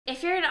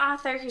If you're an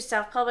author who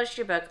self-published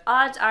your book,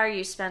 odds are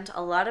you spent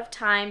a lot of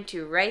time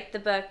to write the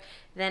book,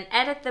 then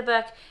edit the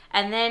book,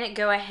 and then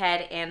go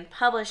ahead and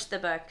publish the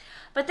book.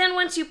 But then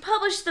once you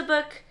publish the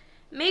book,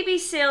 maybe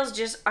sales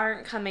just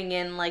aren't coming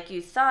in like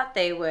you thought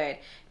they would.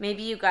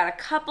 Maybe you got a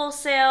couple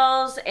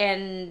sales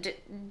and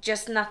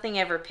just nothing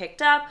ever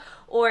picked up,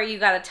 or you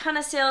got a ton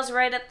of sales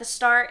right at the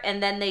start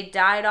and then they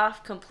died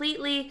off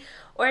completely,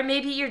 or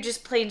maybe you're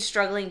just plain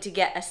struggling to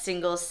get a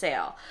single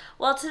sale.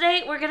 Well,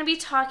 today we're going to be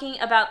talking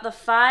about the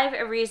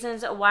 5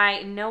 reasons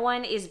why no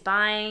one is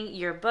buying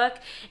your book,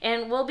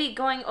 and we'll be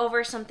going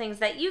over some things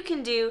that you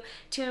can do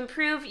to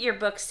improve your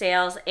book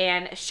sales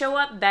and show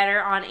up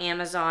better on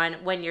Amazon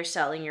when you're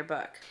selling your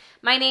book.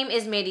 My name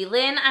is Mandi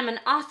Lynn. I'm an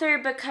author,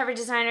 book cover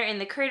designer,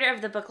 and the creator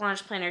of the Book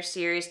Launch Planner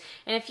series.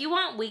 And if you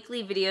want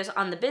weekly videos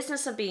on the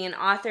business of being an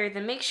author,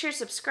 then make sure to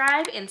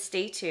subscribe and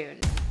stay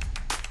tuned.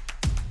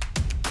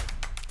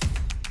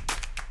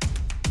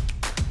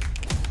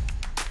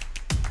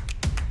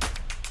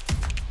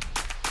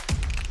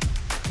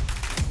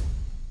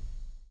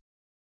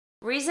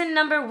 Reason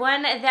number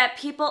 1 that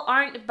people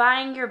aren't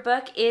buying your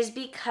book is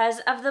because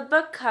of the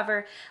book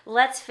cover.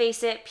 Let's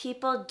face it,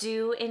 people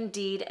do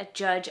indeed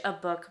judge a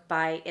book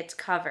by its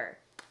cover.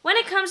 When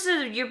it comes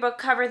to your book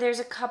cover, there's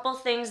a couple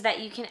things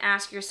that you can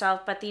ask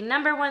yourself, but the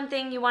number 1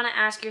 thing you want to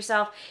ask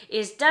yourself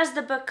is, does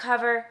the book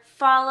cover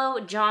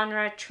follow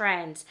genre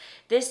trends?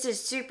 This is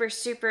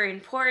super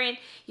important.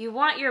 You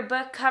want your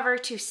book cover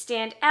to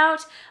stand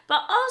out,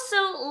 but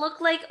also look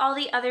like all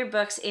the other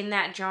books in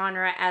that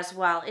genre as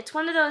well. It's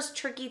one of those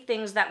tricky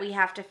things that we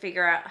have to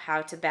figure out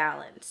how to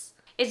balance.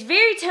 It's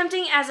very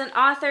tempting as an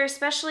author,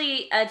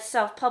 especially a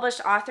self-published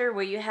author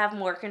where you have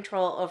more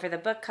control over the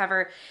book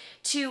cover,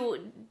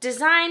 to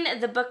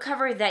design the book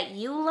cover that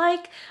you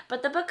like,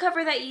 but the book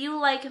cover that you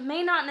like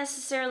may not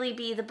necessarily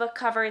be the book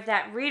cover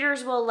that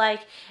readers will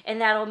like and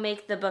that'll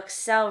make the book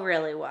sell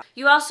really well.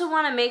 You also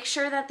want to make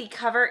sure that the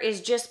cover is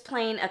just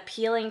plain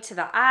appealing to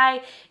the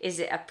eye. Is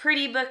it a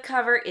pretty book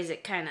cover? Is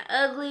it kind of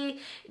ugly?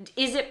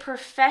 Is it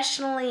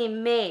professionally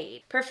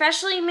made?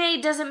 Professionally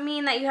made doesn't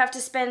mean that you have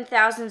to spend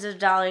thousands of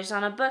dollars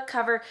on a book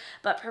cover,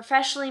 but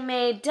professionally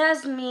made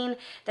does mean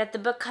that the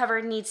book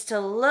cover needs to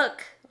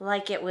look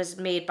like it was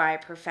made by a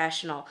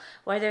professional,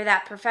 whether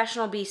that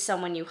professional be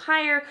someone you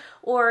hire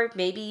or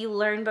maybe you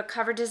learn book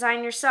cover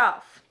design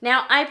yourself.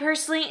 Now, I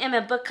personally am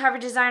a book cover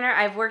designer.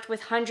 I've worked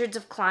with hundreds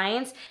of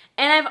clients,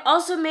 and I've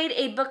also made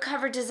a book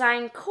cover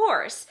design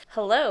course.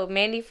 Hello,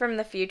 Mandi from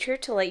the future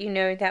to let you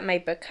know that my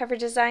book cover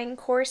design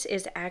course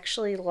is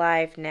actually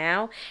live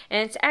now,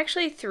 and it's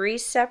actually 3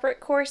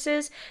 separate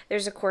courses.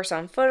 There's a course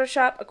on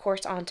Photoshop, a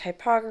course on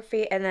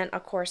typography, and then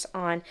a course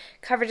on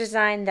cover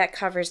design that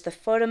covers the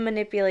photo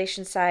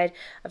manipulation side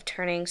of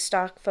turning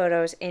stock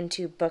photos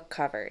into book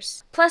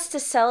covers. Plus, to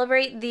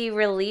celebrate the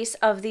release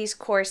of these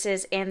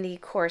courses and the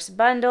course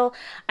bundle,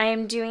 I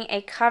am doing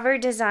a cover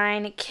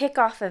design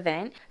kickoff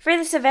event. For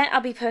this event,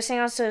 I'll be posting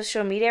on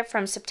social media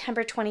from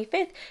September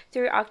 25th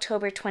through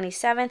October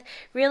 27th,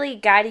 really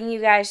guiding you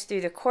guys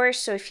through the course.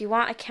 So if you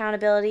want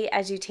accountability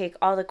as you take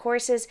all the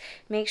courses,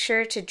 make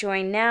sure to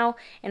join now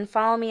and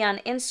follow me on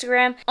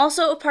Instagram.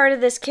 Also, a part of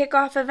this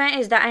kickoff event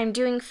is that I'm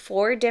doing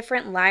 4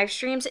 different live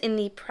streams in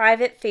the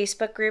private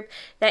Facebook group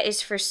that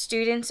is for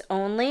students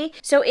only.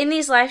 So in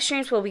these live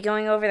streams, we'll be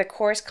going over the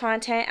course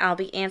content. I'll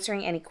be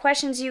answering any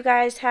questions you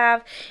guys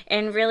have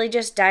and really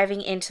just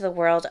diving into the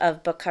world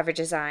of book cover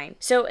design.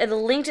 So the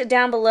link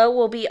down below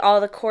will be all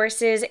the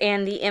courses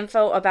and the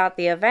info about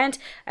the event.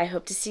 I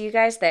hope to see you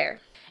guys there.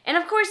 And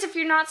of course, if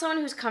you're not someone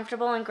who's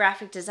comfortable in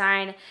graphic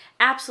design,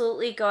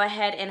 absolutely go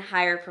ahead and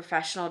hire a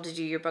professional to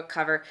do your book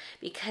cover,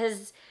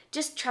 because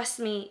just trust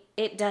me,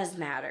 it does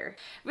matter.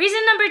 Reason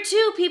number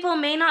 2 people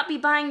may not be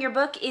buying your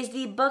book is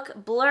the book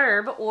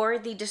blurb, or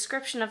the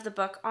description of the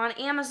book on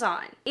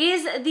Amazon.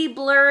 Is the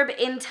blurb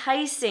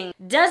enticing?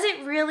 Does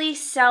it really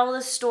sell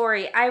the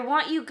story? I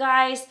want you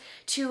guys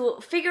to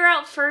figure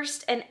out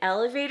first an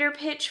elevator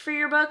pitch for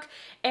your book,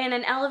 and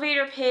an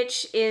elevator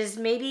pitch is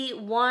maybe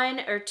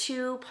 1 or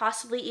 2,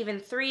 possibly even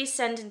 3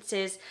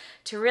 sentences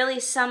to really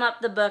sum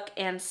up the book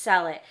and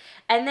sell it.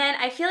 And then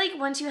I feel like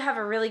once you have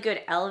a really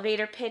good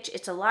elevator pitch,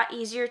 it's a lot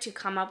easier to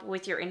come up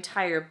with your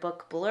entire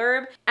book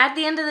blurb. At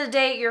the end of the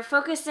day, you're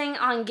focusing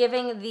on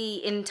giving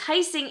the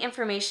enticing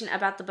information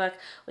about the book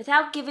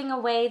without giving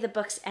away the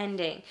book's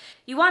ending.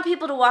 You want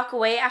people to walk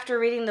away after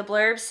reading the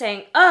blurb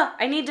saying, "Oh,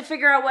 I need to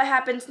figure out what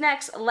happens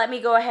next. Let me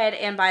go ahead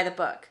and buy the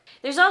book."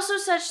 There's also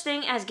such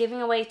thing as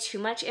giving away too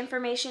much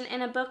information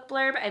in a book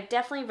blurb. I've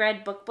definitely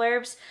read book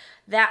blurbs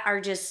that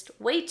are just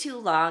way too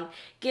long,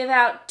 give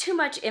out too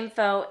much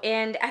info,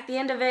 and at the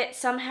end of it,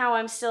 somehow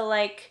I'm still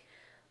like,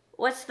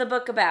 what's the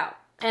book about?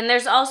 And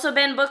there's also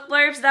been book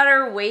blurbs that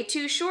are way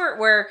too short,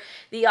 where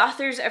the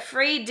author's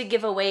afraid to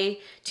give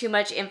away too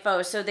much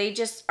info, so they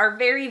just are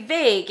very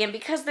vague, and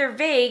because they're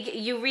vague,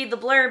 you read the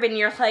blurb and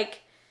you're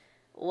like,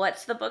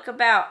 what's the book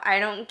about? I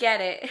don't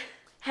get it.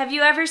 Have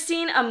you ever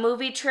seen a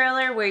movie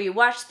trailer where you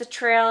watch the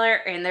trailer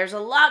and there's a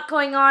lot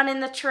going on in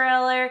the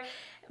trailer,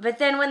 but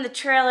then when the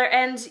trailer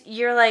ends,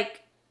 you're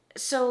like,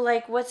 So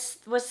like, what's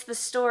the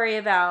story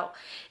about?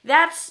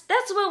 That's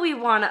what we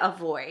want to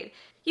avoid.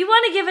 You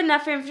want to give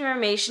enough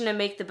information to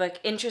make the book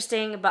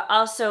interesting, but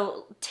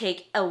also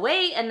take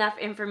away enough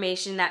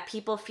information that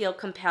people feel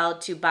compelled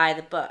to buy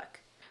the book.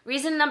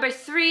 Reason number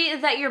 3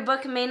 that your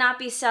book may not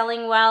be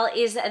selling well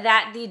is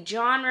that the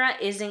genre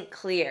isn't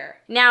clear.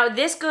 Now,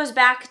 this goes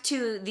back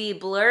to the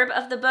blurb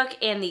of the book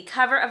and the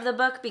cover of the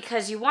book,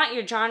 because you want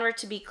your genre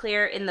to be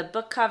clear in the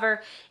book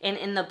cover and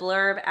in the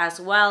blurb as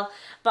well,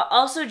 but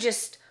also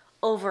just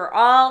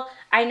overall,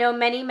 I know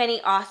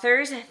many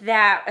authors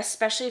that,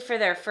 especially for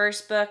their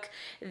first book,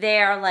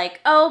 they are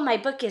like, oh, my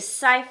book is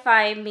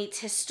sci-fi meets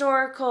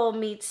historical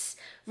meets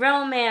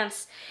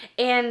romance,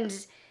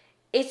 and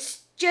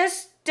it's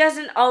just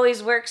doesn't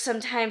always work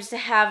sometimes to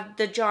have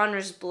the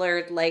genres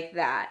blurred like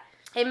that.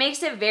 It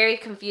makes it very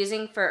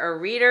confusing for a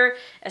reader,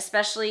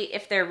 especially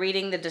if they're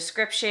reading the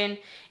description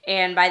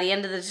and by the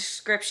end of the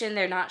description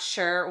they're not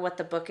sure what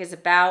the book is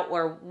about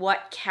or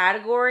what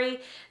category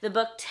the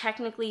book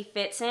technically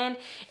fits in.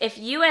 If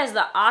you as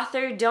the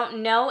author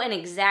don't know an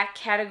exact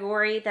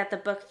category that the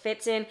book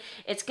fits in,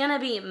 it's going to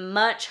be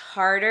much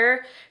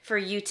harder for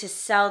you to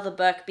sell the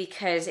book,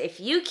 because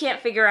if you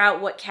can't figure out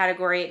what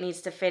category it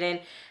needs to fit in,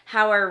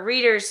 how are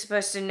readers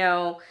supposed to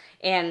know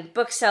and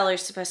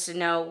booksellers supposed to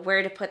know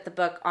where to put the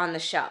book on the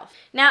shelf?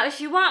 Now,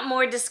 if you want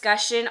more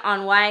discussion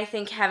on why I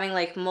think having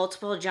like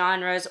multiple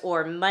genres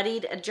or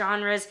muddied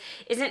genres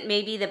isn't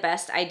maybe the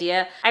best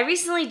idea, I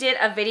recently did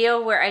a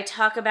video where I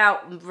talk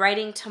about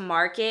writing to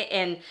market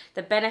and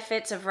the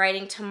benefits of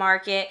writing to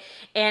market,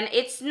 and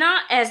it's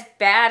not as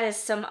bad as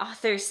some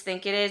authors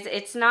think it is.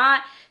 It's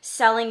not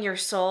selling your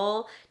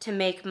soul to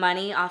make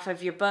money off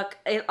of your book.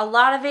 A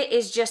lot of it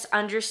is just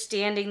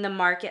understanding the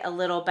market a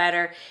little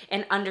better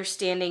and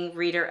understanding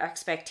reader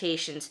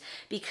expectations,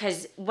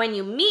 because when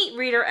you meet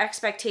reader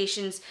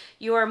expectations,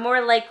 you are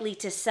more likely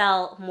to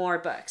sell more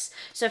books.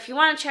 So if you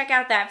want to check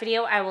out that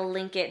video, I will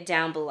link it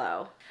down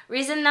below.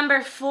 Reason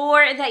number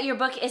 4 that your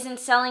book isn't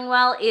selling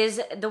well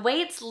is the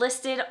way it's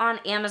listed on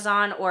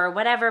Amazon or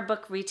whatever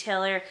book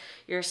retailer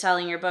you're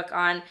selling your book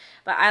on.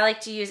 But I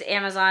like to use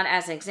Amazon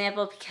as an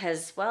example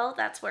because, well,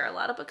 that's where a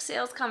lot of book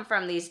sales come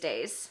from these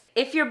days.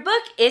 If your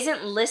book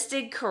isn't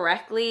listed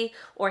correctly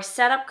or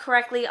set up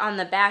correctly on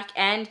the back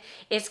end,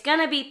 it's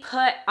gonna be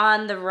put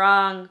on the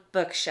wrong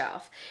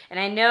bookshelf. And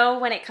I know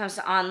when it comes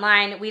to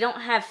online, we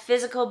don't have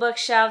physical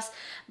bookshelves,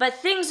 but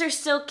things are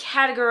still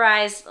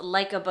categorized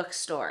like a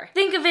bookstore.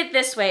 Think of it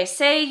this way.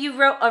 Say you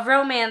wrote a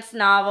romance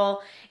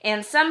novel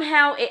and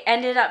somehow it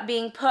ended up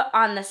being put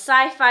on the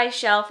sci-fi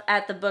shelf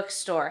at the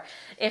bookstore.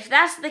 If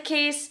that's the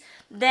case,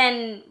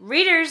 then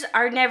readers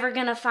are never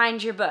gonna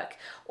find your book.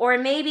 Or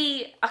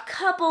maybe a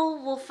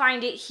couple will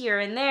find it here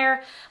and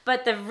there,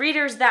 but the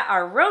readers that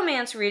are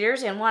romance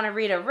readers and want to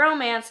read a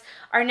romance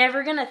are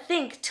never gonna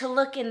think to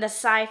look in the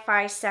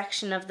sci-fi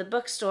section of the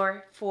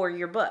bookstore for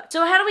your book.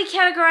 So how do we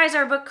categorize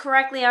our book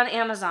correctly on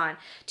Amazon?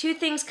 2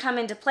 things come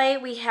into play.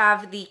 We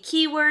have the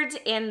keywords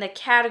and the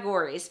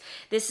categories.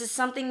 This is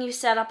something you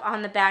set up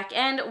on the back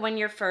end when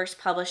you're first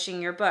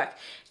publishing your book.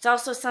 It's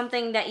also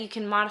something that you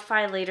can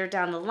modify later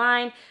down the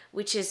line,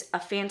 which is a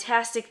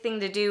fantastic thing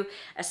to do,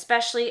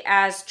 especially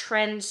as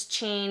trends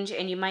change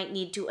and you might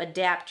need to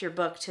adapt your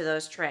book to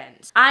those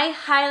trends. I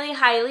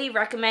highly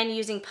recommend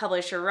using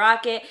Publisher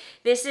Rocket.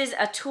 This is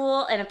a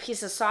tool and a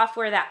piece of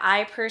software that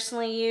I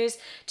personally use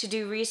to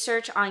do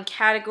research on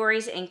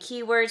categories and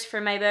keywords for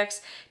my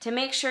books to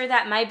make sure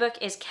that my book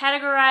is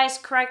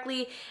categorized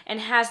correctly and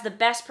has the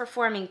best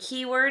performing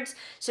keywords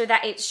so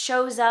that it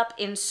shows up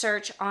in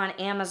search on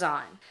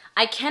Amazon.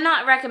 I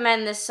cannot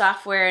recommend this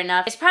software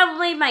enough. It's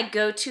probably my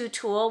go-to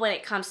tool when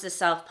it comes to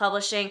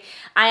self-publishing.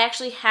 I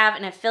actually have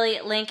an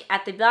affiliate link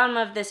at the bottom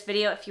of this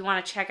video if you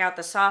want to check out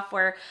the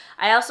software.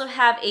 I also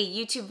have a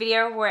YouTube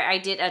video where I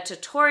did a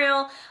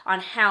tutorial on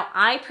how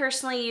I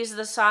personally use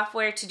the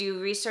software to do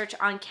research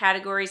on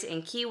categories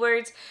and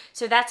keywords.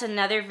 So that's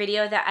another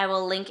video that I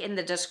will link in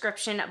the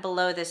description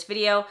below this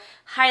video.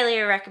 Highly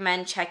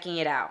recommend checking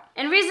it out.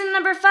 And reason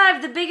number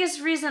 5, the biggest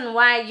reason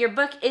why your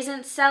book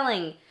isn't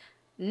selling.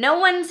 No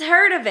one's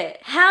heard of it.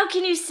 How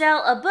can you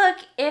sell a book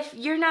if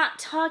you're not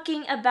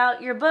talking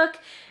about your book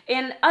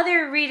and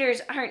other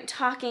readers aren't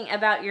talking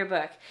about your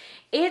book?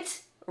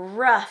 It's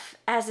rough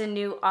as a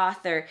new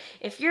author.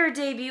 If you're a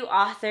debut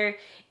author,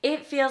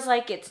 it feels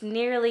like it's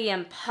nearly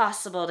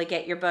impossible to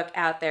get your book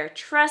out there.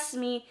 Trust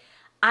me,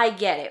 I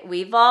get it.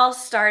 We've all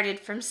started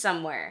from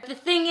somewhere. The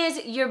thing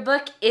is, your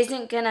book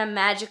isn't gonna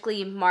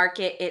magically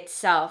market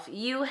itself.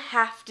 You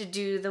have to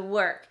do the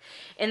work.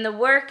 And the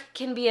work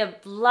can be a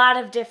lot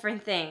of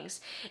different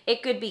things.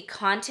 It could be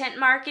content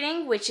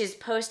marketing, which is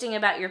posting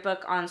about your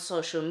book on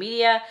social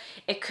media.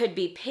 It could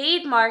be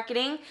paid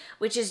marketing,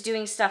 which is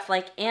doing stuff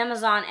like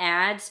Amazon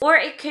ads. Or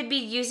it could be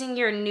using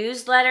your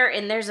newsletter,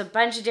 and there's a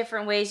bunch of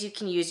different ways you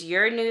can use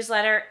your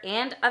newsletter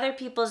and other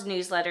people's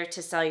newsletter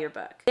to sell your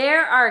book.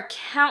 There are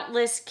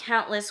countless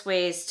countless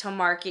ways to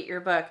market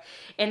your book.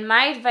 And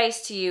my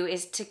advice to you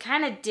is to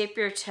kind of dip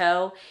your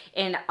toe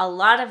in a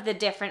lot of the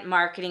different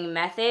marketing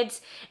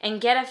methods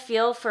and get a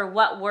feel for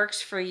what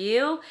works for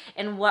you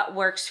and what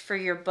works for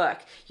your book.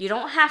 You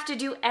don't have to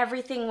do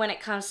everything when it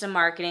comes to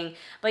marketing,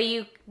 but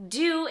you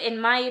do, in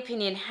my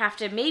opinion, have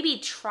to maybe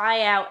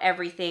try out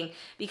everything,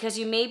 because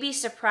you may be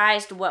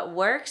surprised what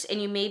works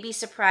and you may be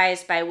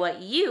surprised by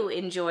what you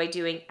enjoy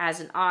doing as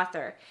an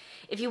author.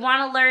 If you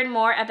want to learn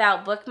more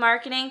about book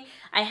marketing,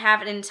 I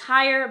have an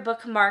entire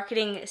book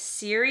marketing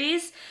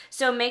series,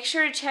 so make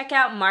sure to check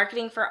out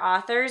Marketing for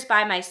Authors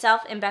by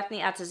myself and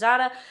Bethany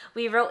Atazada.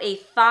 We wrote a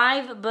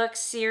 5-book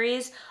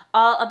series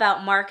all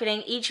about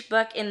marketing. Each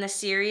book in the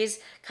series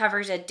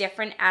covers a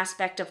different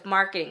aspect of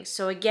marketing.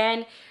 So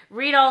again,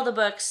 read all the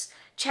books,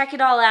 check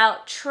it all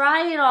out,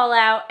 try it all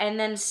out, and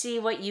then see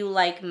what you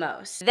like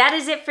most. That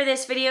is it for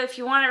this video. If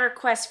you want to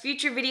request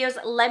future videos,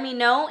 let me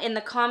know in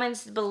the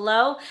comments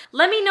below.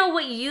 Let me know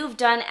what you've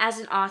done as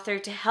an author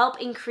to help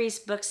increase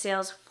book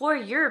sales for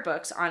your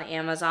books on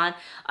Amazon.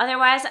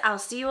 Otherwise, I'll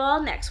see you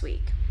all next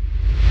week.